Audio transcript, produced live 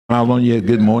on you.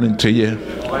 Good morning to you.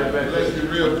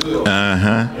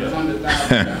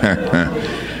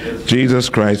 Jesus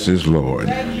Christ is Lord.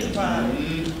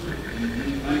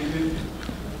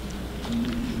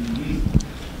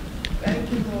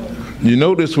 You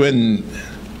notice when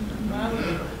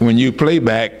you play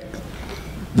back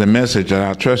the message, and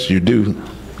I trust you do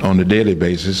on a daily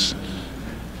basis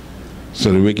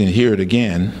so that we can hear it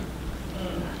again,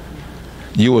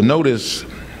 you will notice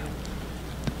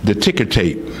the ticker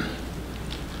tape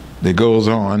that goes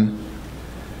on,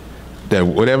 that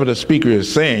whatever the speaker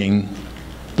is saying,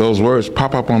 those words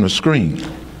pop up on the screen.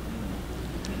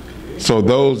 So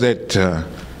those that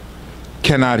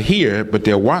cannot hear but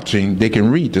they're watching, they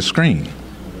can read the screen.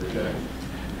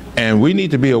 And we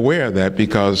need to be aware of that,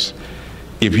 because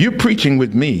if you're preaching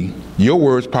with me, your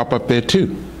words pop up there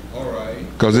too,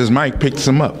 because this mic picks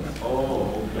them up.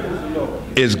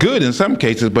 It's good in some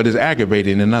cases, but it's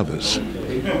aggravating in others.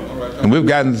 And we've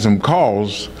gotten some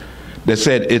calls that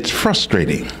said it's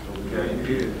frustrating.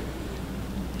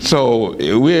 So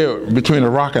we're between a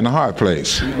rock and a hard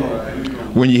place.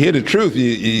 When you hear the truth,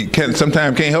 you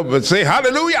sometimes can't help but say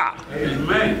hallelujah.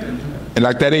 Amen. And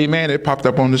like that amen, it popped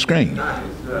up on the screen.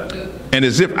 And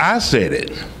as if I said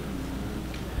it.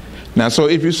 Now, so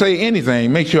if you say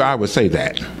anything, make sure I would say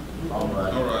that. All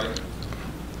right.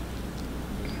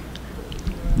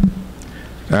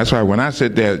 That's why when I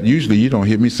sit there, usually you don't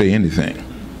hear me say anything.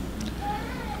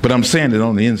 But I'm saying it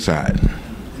on the inside.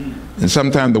 And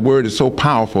sometimes the word is so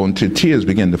powerful until tears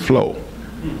begin to flow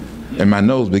and my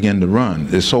nose begin to run.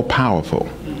 It's so powerful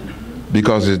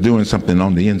because it's doing something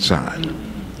on the inside.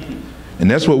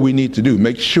 And that's what we need to do.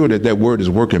 Make sure that that word is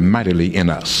working mightily in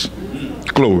us.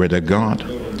 Glory to God.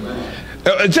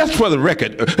 Just for the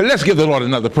record, let's give the Lord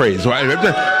another praise. Right?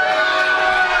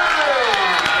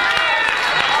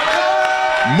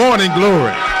 Morning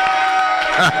glory.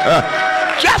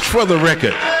 Just for the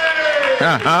record.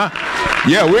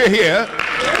 Yeah, we're here.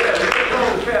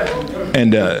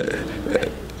 And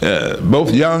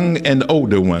both young and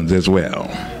older ones as well.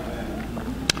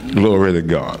 Glory to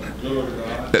God.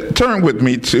 Turn with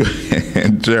me to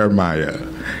Jeremiah.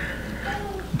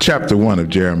 Chapter 1 of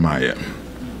Jeremiah.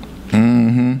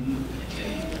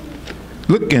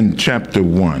 Look in chapter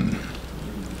 1.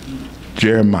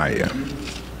 Jeremiah.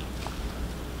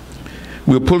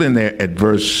 We'll pull in there at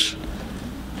verse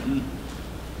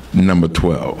number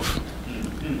 12.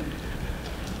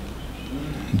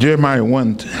 Jeremiah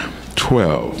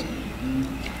 1:12.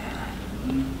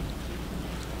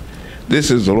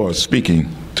 This is the Lord speaking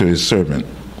to his servant.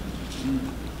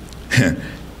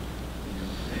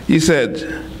 He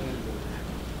said,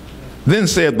 "Then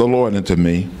said the Lord unto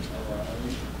me,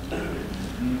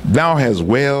 Thou hast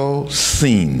well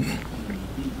seen,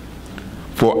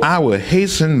 for I will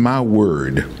hasten my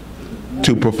word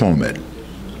to perform it."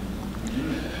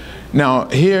 Now,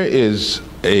 here is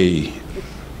a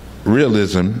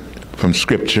realism from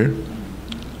Scripture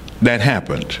that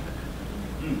happened.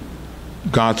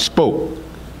 God spoke.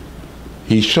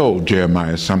 He showed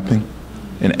Jeremiah something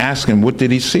and asked him, what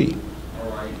did he see?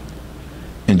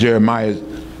 And Jeremiah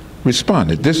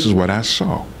responded, "This is what I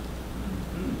saw."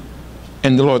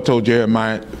 And the Lord told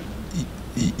Jeremiah,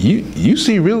 you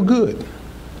see real good.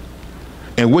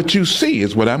 And what you see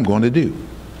is what I'm going to do.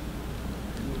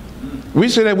 Will you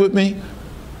say that with me?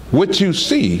 What you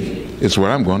see is what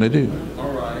I'm going to do.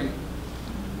 All right.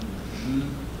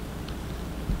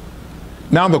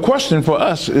 Now the question for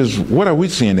us is, what are we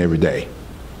seeing every day?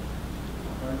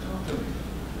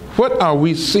 What are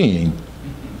we seeing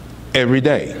every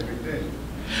day?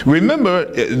 Remember,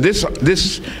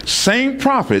 this same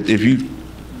prophet, if you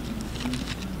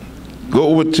go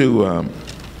over to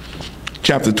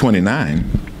chapter 29,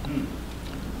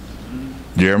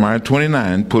 Jeremiah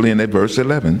 29, pull in at verse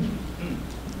 11.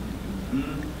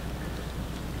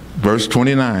 Verse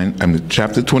 29,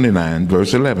 chapter 29,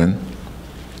 verse 11.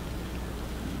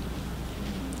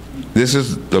 This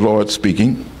is the Lord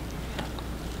speaking.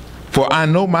 "For I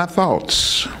know my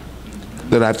thoughts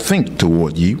that I think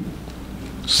toward you,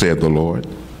 said the Lord,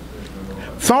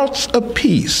 thoughts of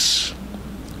peace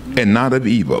and not of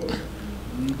evil,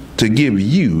 to give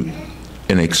you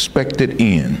an expected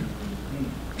end."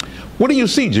 What do you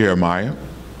see, Jeremiah?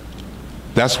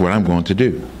 That's what I'm going to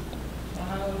do.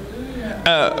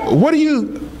 What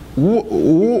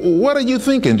are you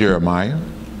thinking, Jeremiah?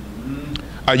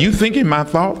 Are you thinking my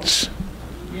thoughts?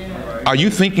 Are you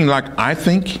thinking like I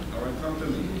think?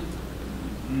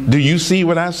 Do you see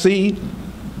what I see?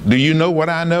 Do you know what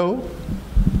I know?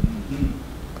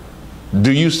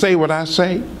 Do you say what I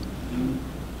say?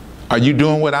 Are you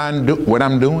doing what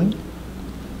I'm doing?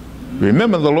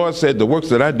 Remember, the Lord said, the works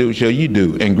that I do shall you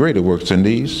do, and greater works than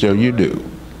these shall you do,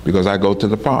 because I go to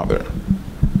the Father.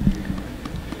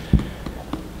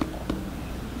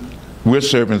 We're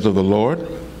servants of the Lord.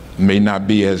 May not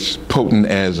be as potent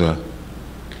as a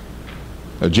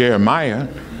Jeremiah.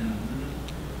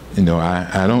 You know,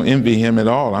 I don't envy him at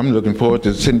all. I'm looking forward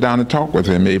to sitting down and talk with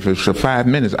him, if it's for 5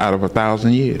 minutes out of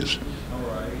 1,000 years.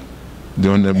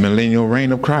 During the millennial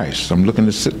reign of Christ, I'm looking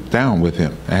to sit down with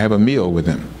him and have a meal with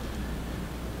him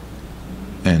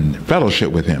and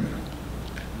fellowship with him.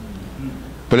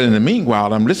 But in the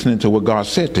meanwhile, I'm listening to what God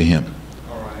said to him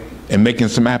and making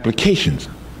some applications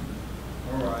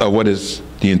of what is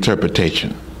the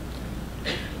interpretation.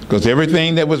 Because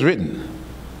everything that was written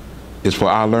is for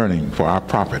our learning, for our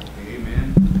profit.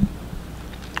 Amen.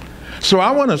 So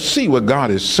I want to see what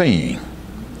God is saying.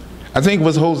 I think it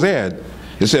was Hosea.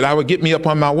 It said, I would get me up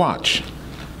on my watch,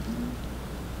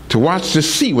 to watch to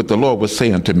see what the Lord would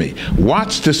say unto me.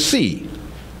 Watch to see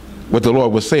what the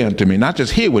Lord would say unto me. Not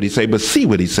just hear what he say, but see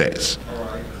what he says.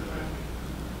 Right.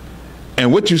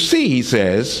 And what you see, he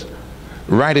says,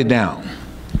 write it down.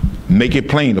 Make it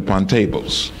plain upon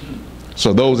tables.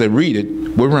 So those that read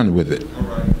it will run with it.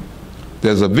 Right.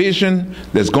 There's a vision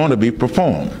that's going to be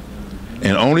performed.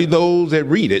 And only those that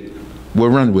read it will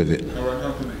run with it.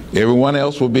 Right. Everyone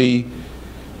else will be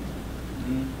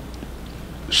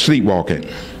sleepwalking.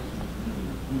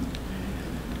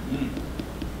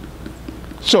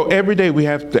 So every day we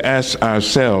have to ask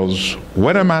ourselves,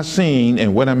 what am I seeing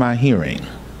and what am I hearing?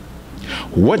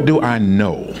 What do I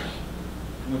know?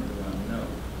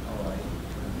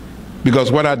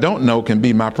 Because what I don't know can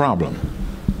be my problem.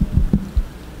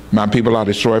 My people are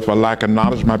destroyed for lack of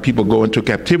knowledge. My people go into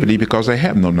captivity because they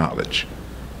have no knowledge.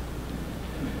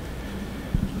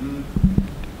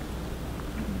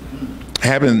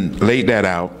 Having laid that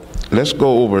out, let's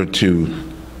go over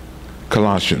to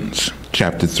Colossians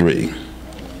chapter 3.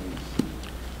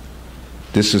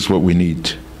 This is what we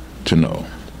need to know.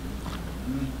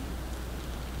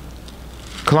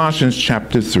 Colossians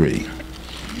chapter 3.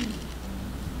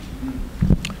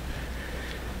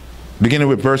 Beginning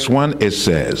with verse 1, it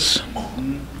says,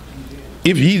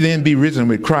 if ye then be risen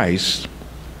with Christ,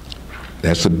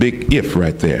 that's a big if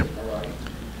right there.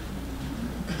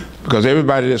 Because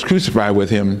everybody that's crucified with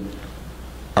him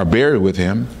are buried with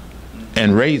him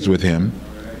and raised with him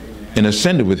and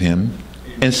ascended with him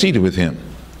and seated with him.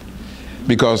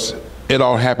 Because it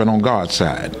all happened on God's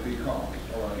side.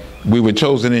 We were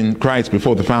chosen in Christ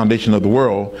before the foundation of the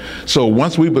world. So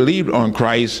once we believed on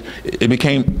Christ, it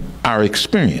became our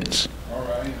experience.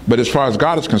 But as far as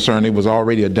God is concerned, it was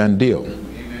already a done deal.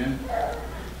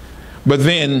 But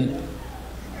then,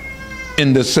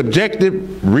 in the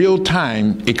subjective,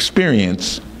 real-time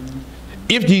experience,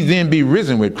 if ye then be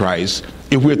risen with Christ,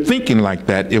 if we're thinking like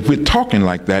that, if we're talking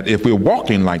like that, if we're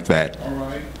walking like that,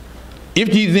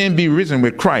 if ye then be risen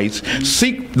with Christ,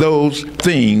 seek those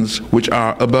things which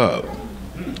are above.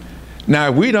 Now,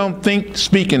 if we don't think,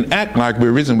 speak, and act like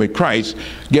we're risen with Christ,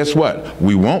 guess what?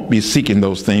 We won't be seeking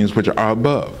those things which are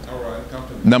above.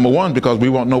 Number one, because we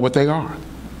won't know what they are.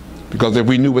 Because if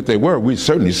we knew what they were, we'd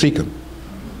certainly seek them.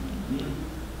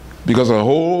 Because a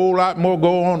whole lot more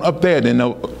go on up there than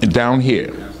down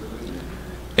here.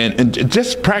 And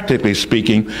just practically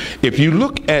speaking, if you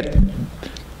look at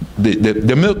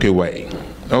the Milky Way,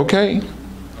 okay?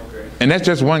 And that's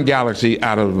just one galaxy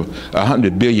out of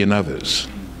 100 billion others.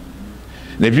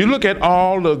 And if you look at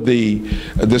all of the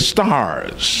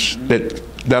stars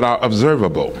that are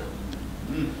observable,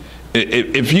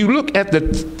 if you look at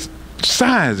the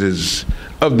sizes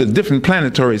of the different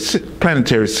planetary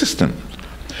systems,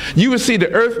 you will see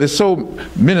the earth is so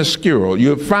minuscule.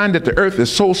 You'll find that the earth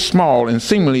is so small and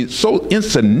seemingly so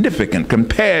insignificant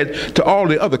compared to all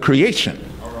the other creation.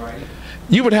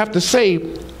 You would have to say,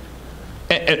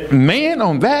 man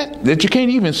on that you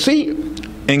can't even see,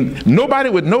 and nobody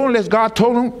would know unless God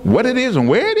told them what it is and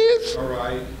where it is. All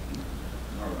right.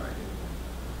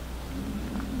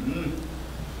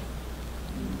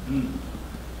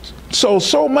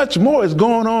 So much more is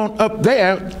going on up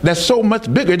there that's so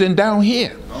much bigger than down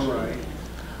here. All right.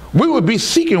 We would be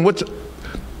seeking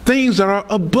things that are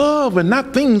above and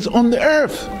not things on the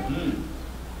earth.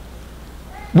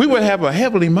 We would have a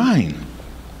heavenly mind.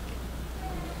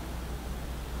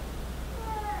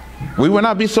 We will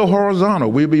not be so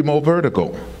horizontal. We'll be more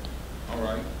vertical. All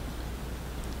right.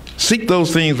 Seek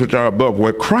those things which are above,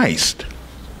 where Christ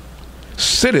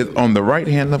sitteth on the right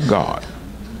hand of God.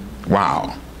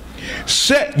 Wow.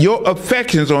 Set your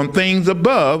affections on things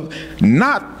above,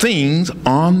 not things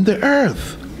on the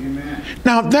earth. Amen.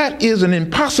 Now that is an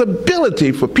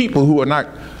impossibility for people who are not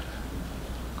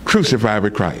crucified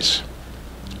with Christ.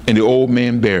 and the old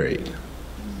man buried.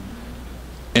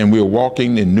 And we're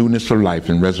walking in newness of life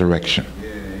and resurrection.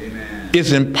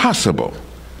 It's impossible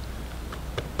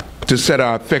to set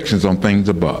our affections on things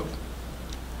above.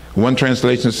 One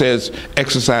translation says,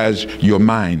 exercise your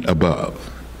mind above.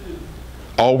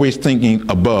 Always thinking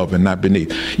above and not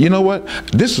beneath. You know what?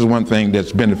 This is one thing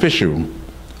that's beneficial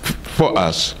for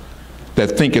us,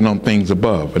 that thinking on things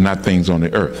above and not things on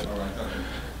the earth.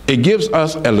 It gives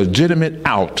us a legitimate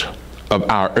out of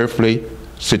our earthly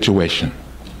situation.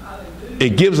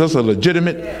 It gives us a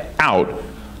legitimate out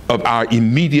of our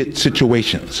immediate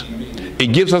situations.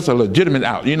 It gives us a legitimate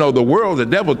out. You know, the world, the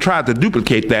devil tried to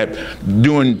duplicate that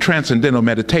doing transcendental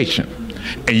meditation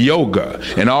and yoga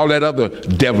and all that other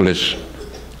devilish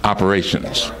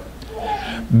operations.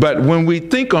 But when we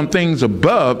think on things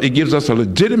above, it gives us a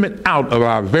legitimate out of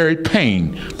our very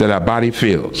pain that our body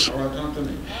feels.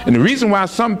 And the reason why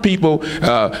some people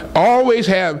always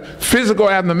have physical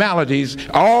abnormalities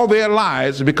all their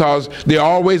lives is because they're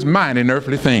always minding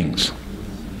earthly things.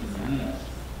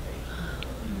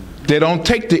 They don't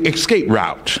take the escape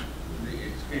route.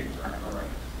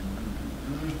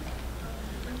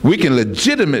 We can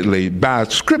legitimately, by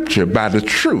scripture, by the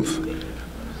truth,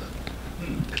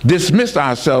 dismiss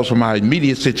ourselves from our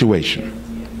immediate situation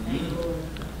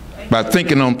by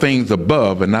thinking on things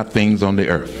above and not things on the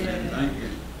earth,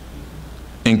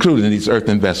 including these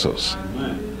earthen vessels.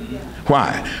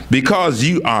 Why? Because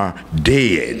you are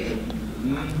dead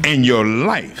and your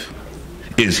life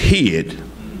is hid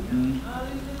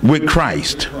with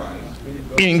Christ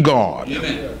in God.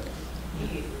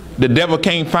 The devil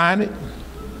can't find it.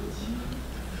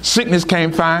 Sickness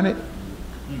can't find it.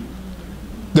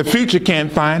 The future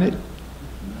can't find it,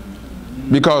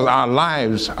 because our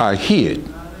lives are hid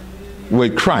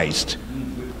with Christ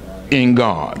in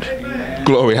God.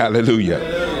 Glory, hallelujah.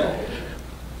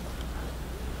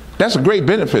 That's a great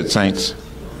benefit, saints.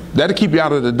 That'll keep you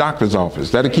out of the doctor's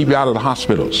office. That'll keep you out of the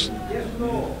hospitals.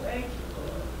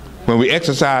 When we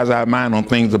exercise our mind on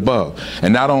things above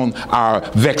and not on our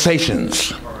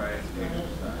vexations,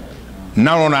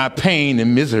 not on our pain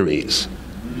and miseries,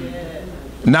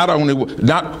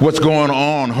 not what's going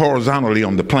on horizontally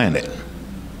on the planet.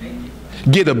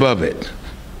 Get above it.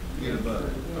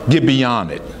 Get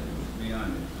beyond it.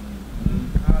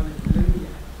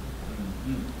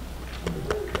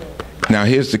 Now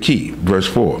here's the key, verse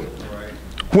 4.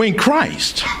 When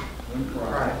Christ.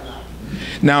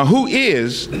 Now who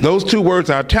is, those two words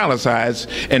are italicized,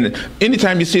 and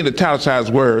anytime you see the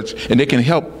italicized words and they can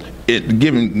help it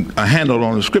giving a handle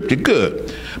on the scripture,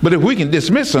 good. But if we can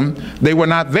dismiss them, they were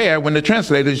not there when the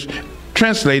translators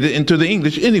translated into the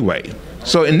English anyway.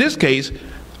 So in this case,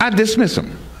 I dismiss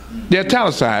them. They're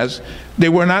italicized. They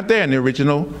were not there in the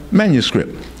original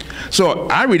manuscript. So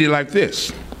I read it like this.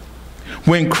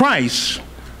 When Christ,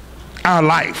 our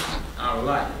life,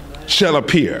 shall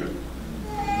appear.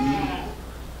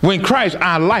 When Christ,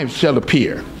 our life, shall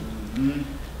appear.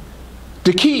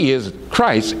 The key is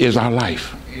Christ is our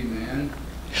life. Amen.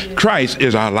 Christ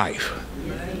is our life.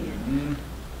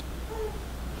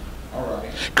 All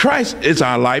right. Christ is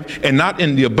our life, and not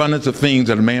in the abundance of things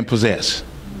that a man possesses.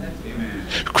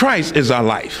 Christ is our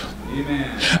life.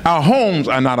 Amen. Our homes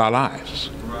are not our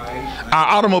lives. Right.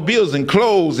 Our automobiles and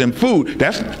clothes and food,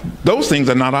 those things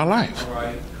are not our life.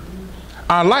 Right.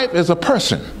 Our life is a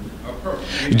person.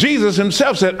 Jesus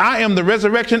himself said, I am the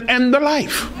resurrection and the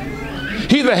life.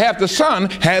 He that hath the Son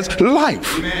has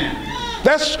life. Amen.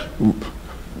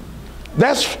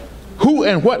 That's who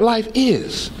and what life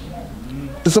is.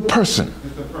 It's a person.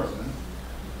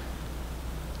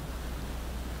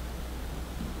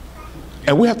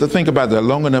 And we have to think about that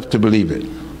long enough to believe it.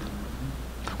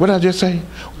 What did I just say?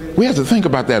 We have to think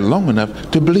about that long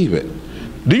enough to believe it.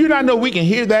 Do you not know we can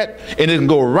hear that and it can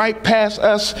go right past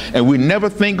us and we never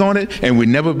think on it and we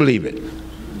never believe it?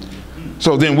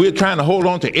 So then we're trying to hold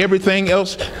on to everything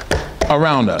else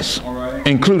around us,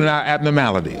 including our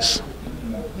abnormalities,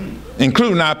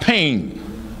 including our pain,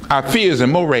 our fears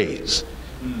and mores.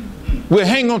 We'll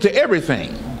hang on to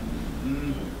everything.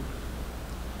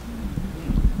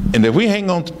 And if we hang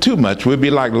on to too much, we'll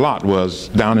be like Lot was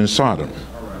down in Sodom.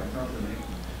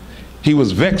 He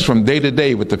was vexed from day to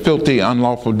day with the filthy,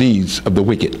 unlawful deeds of the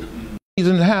wicked. He's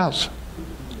in the house.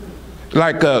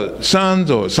 Like sons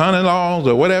or son-in-laws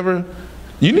or whatever,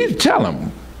 you need to tell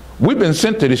them, we've been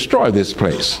sent to destroy this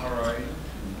place.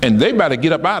 And they better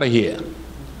get up out of here.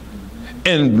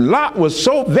 And Lot was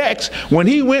so vexed when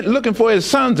he went looking for his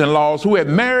sons-in-laws who had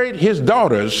married his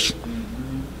daughters.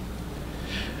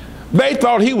 They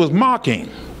thought he was mocking.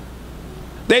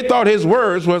 They thought his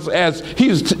words was as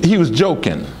he was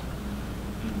joking.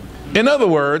 In other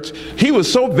words, he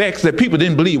was so vexed that people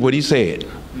didn't believe what he said.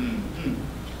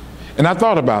 And I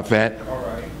thought about that.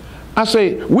 I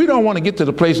say, we don't want to get to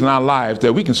the place in our lives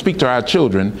that we can speak to our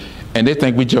children and they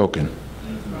think we're joking.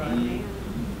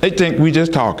 They think we're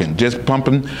just talking, just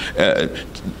pumping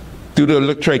through the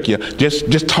little trachea,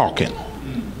 just talking.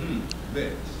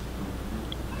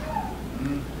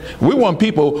 We want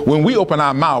people, when we open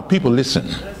our mouth, people listen.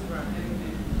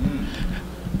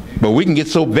 But we can get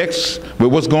so vexed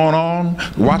with what's going on,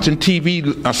 watching TV,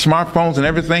 smartphones and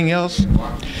everything else.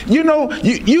 You know,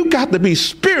 you got to be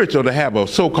spiritual to have a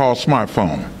so-called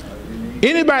smartphone.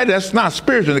 Anybody that's not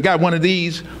spiritual that got one of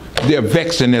these, they're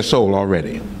vexed in their soul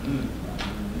already.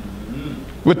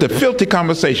 With the filthy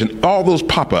conversation, all those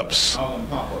pop-ups.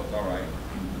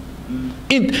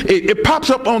 It pops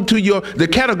up onto the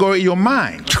category of your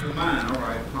mind.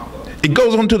 It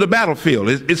goes onto the battlefield.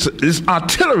 It's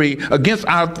artillery against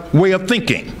our way of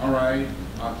thinking. All right.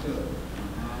 Artillery.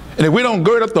 And if we don't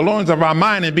gird up the loins of our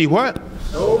mind and be what?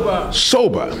 Sober.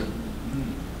 Sober.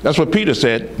 That's what Peter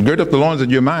said. Gird up the loins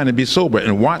of your mind and be sober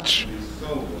and watch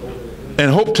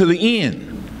and hope to the end.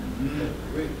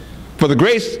 For the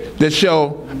grace that shall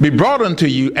be brought unto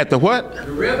you at the what?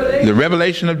 The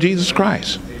revelation of Jesus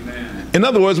Christ. Amen. In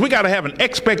other words, we got to have an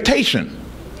expectation.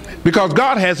 Because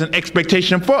God has an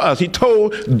expectation for us. He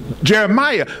told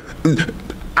Jeremiah,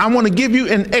 I want to give you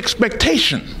an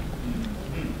expectation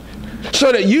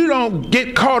so that you don't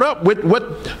get caught up with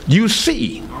what you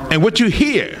see and what you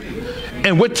hear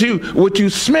and what you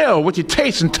smell, what you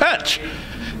taste and touch.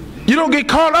 You don't get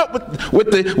caught up with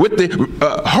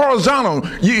the horizontal.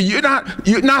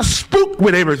 You're not spooked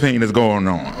with everything that's going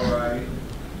on.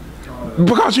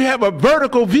 Because you have a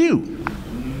vertical view.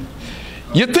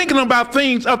 You're thinking about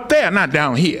things up there, not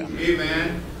down here.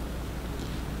 Amen.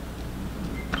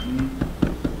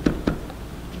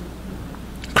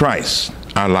 Christ,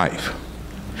 our life.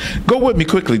 Go with me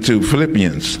quickly to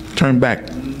Philippians. Turn back.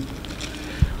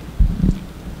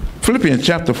 Philippians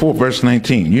chapter 4, verse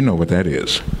 19. You know what that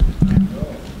is.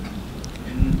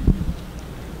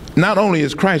 Not only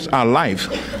is Christ our life,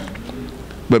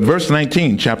 but verse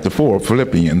 19, chapter 4,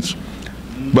 Philippians.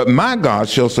 But my God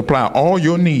shall supply all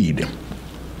your need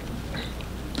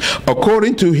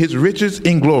according to his riches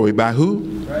in glory by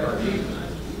who?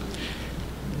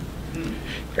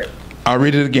 I'll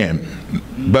read it again.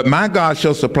 But my God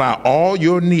shall supply all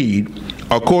your need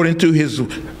according to his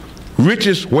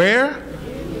riches where?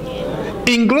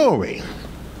 In glory.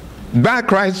 By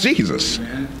Christ Jesus.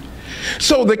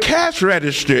 So the cash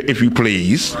register, if you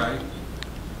please,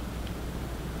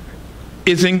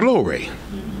 is in glory.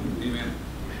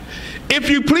 If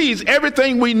you please,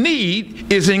 everything we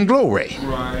need is in glory.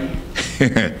 Right.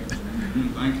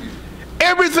 Thank you.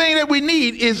 Everything that we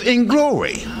need is in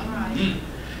glory.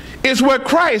 It's where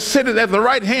Christ sitteth at the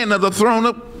right hand of the throne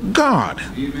of God.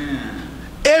 Amen.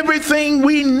 Everything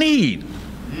we need.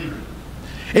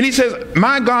 And he says,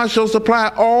 my God shall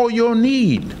supply all your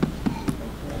need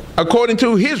according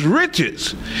to his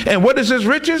riches. And what is his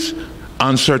riches?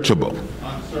 Unsearchable.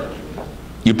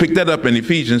 You pick that up in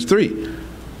Ephesians 3.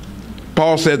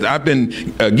 Paul said, I've been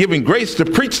given grace to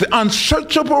preach the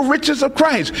unsearchable riches of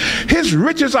Christ. His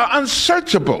riches are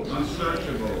unsearchable.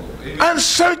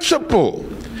 Unsearchable.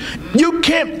 You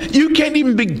can't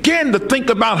even begin to think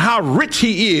about how rich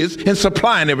he is in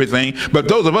supplying everything. But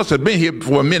those of us that have been here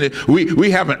for a minute,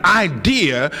 we have an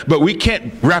idea, but we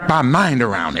can't wrap our mind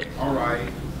around it. All right.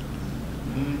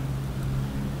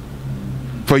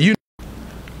 For you,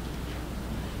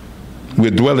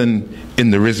 we're dwelling in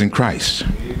the risen Christ.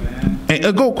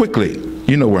 And go quickly.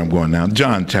 You know where I'm going now.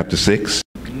 John chapter 6.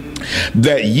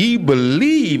 That ye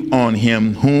believe on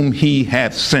him whom he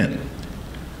hath sent.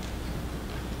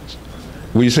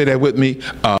 Will you say that with me?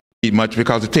 Much,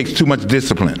 because it takes too much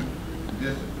discipline.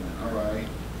 All right.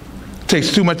 It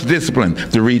takes too much discipline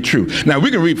to read truth. Now,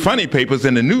 we can read funny papers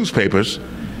in the newspapers.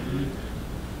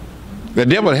 The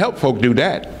devil help folk do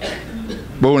that.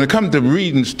 But when it comes to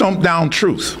reading stomp down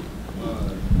truth,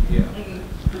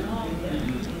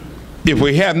 if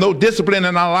we have no discipline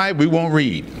in our life, we won't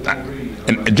read.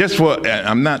 And just for,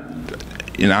 I'm not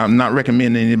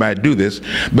recommending anybody do this,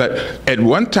 but at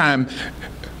one time,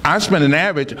 I spent an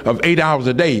average of 8 hours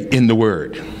a day in the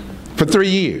Word for 3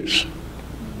 years.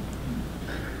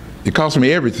 It cost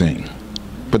me everything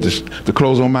but the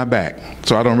clothes on my back,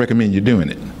 so I don't recommend you doing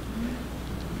it.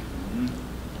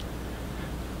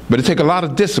 But it takes a lot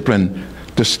of discipline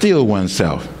to still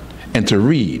oneself and to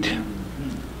read.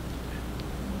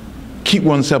 Keep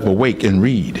oneself awake and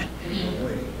read.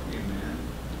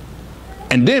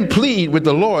 And then plead with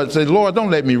the Lord. Say, Lord,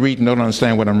 don't let me read and don't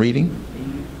understand what I'm reading.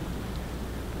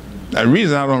 The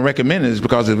reason I don't recommend it is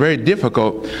because it's very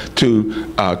difficult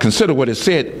to consider what is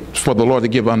said for the Lord to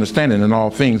give understanding in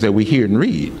all things that we hear and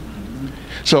read.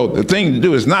 So the thing to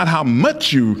do is not how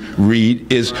much you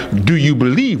read, is do you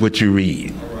believe what you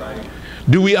read?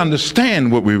 Do we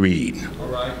understand what we read?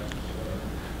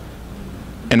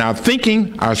 And our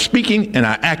thinking, our speaking, and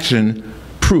our action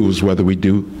proves whether we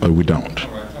do or we don't.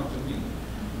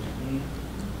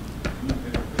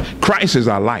 Christ is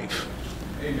our life.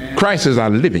 Amen. Christ is our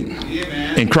living.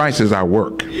 Amen. And Christ is our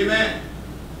work. Amen.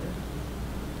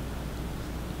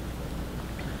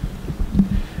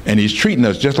 And he's treating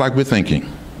us just like we're thinking.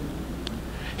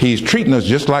 He's treating us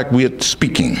just like we're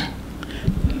speaking.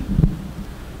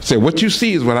 Say, what you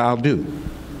see is what I'll do.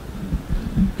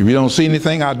 If you don't see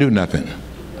anything, I'll do nothing.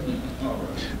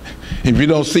 If you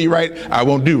don't see right, I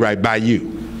won't do right by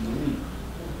you.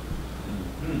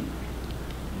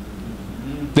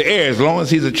 The heir, as long as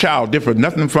he's a child, differeth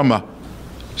nothing from a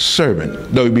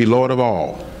servant, though he be Lord of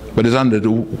all, but is under the,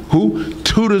 who?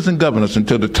 Tutors and governors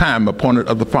until the time appointed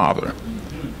of the Father.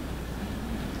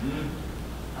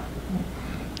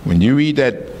 When you read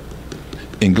that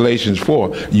in Galatians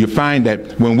 4, you find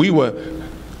that when we were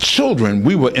children,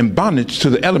 we were in bondage to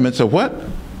the elements of what?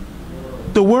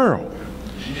 The world.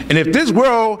 And if this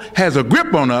world has a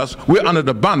grip on us, we're under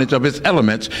the bondage of its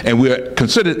elements, and we're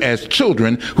considered as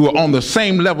children who are on the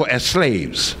same level as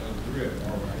slaves.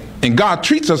 And God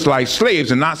treats us like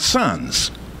slaves and not sons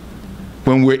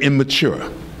when we're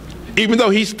immature. Even though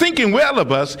he's thinking well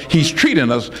of us, he's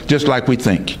treating us just like we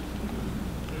think.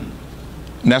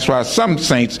 And that's why some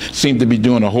saints seem to be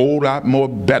doing a whole lot more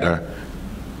better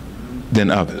than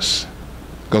others,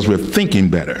 because we're thinking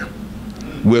better,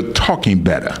 we're talking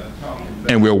better,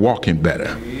 and we're walking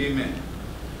better. Amen.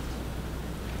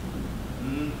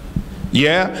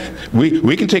 Yeah,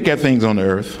 we can take care of things on the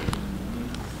earth.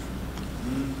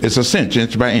 It's a cinch,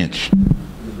 inch by inch.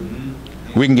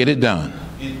 We can get it done.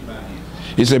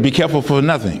 He said, be careful for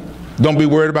nothing. Don't be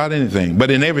worried about anything, but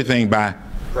in everything by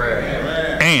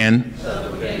prayer and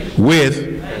with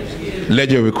let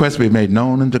your requests be made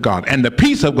known unto God. And the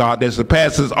peace of God that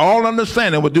surpasses all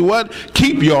understanding will do what?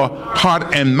 Keep your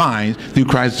heart and mind through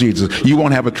Christ Jesus. You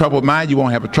won't have a troubled mind. You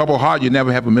won't have a troubled heart. You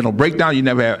never have a mental breakdown. You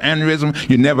never have aneurysm.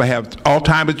 You never have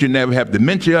Alzheimer's. You never have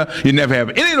dementia. You never have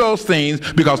any of those things,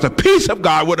 because the peace of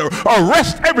God would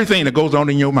arrest everything that goes on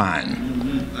in your mind.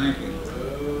 Thank you.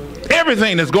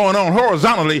 Everything that's going on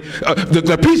horizontally,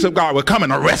 the peace of God will come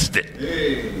and arrest it.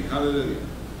 Hey, hallelujah.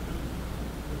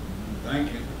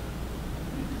 Thank you.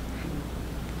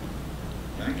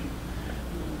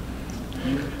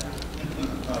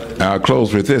 I'll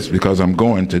close with this because I'm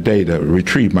going today to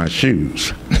retrieve my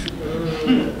shoes.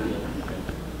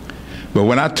 But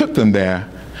when I took them there,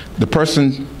 the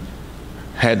person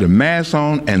had the mask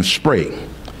on and spray,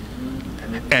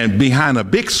 and behind a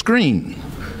big screen,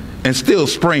 and still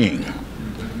spraying.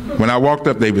 When I walked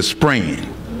up, they were spraying,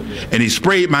 and he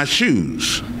sprayed my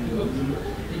shoes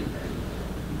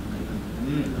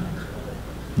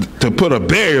to put a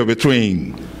barrier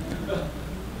between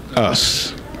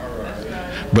us.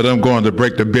 But I'm going to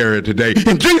break the barrier today.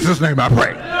 In Jesus' name I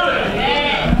pray.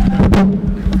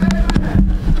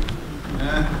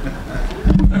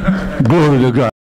 Glory to God.